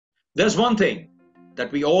There's one thing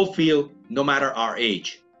that we all feel no matter our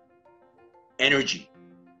age: energy.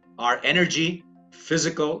 Our energy,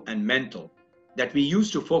 physical and mental, that we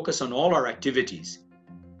use to focus on all our activities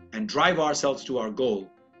and drive ourselves to our goal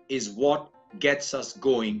is what gets us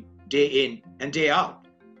going day in and day out.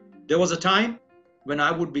 There was a time when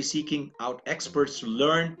I would be seeking out experts to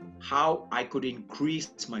learn how I could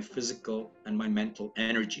increase my physical and my mental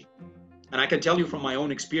energy. And I can tell you from my own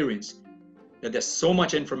experience that there's so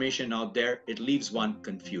much information out there, it leaves one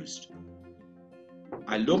confused.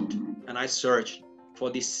 I looked and I searched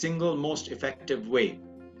for the single most effective way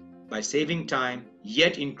by saving time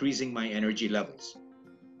yet increasing my energy levels.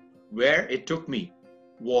 Where it took me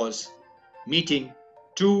was meeting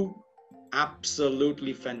two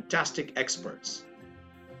absolutely fantastic experts,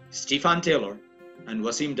 Stefan Taylor and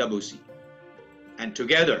Wassim Dabboussi. And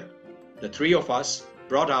together, the three of us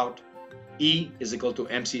brought out E is equal to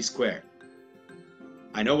MC squared.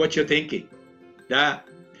 I know what you're thinking. That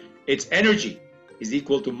it's energy is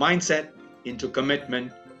equal to mindset into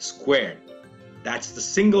commitment squared. That's the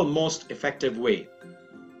single most effective way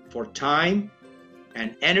for time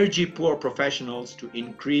and energy poor professionals to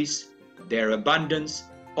increase their abundance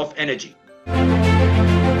of energy.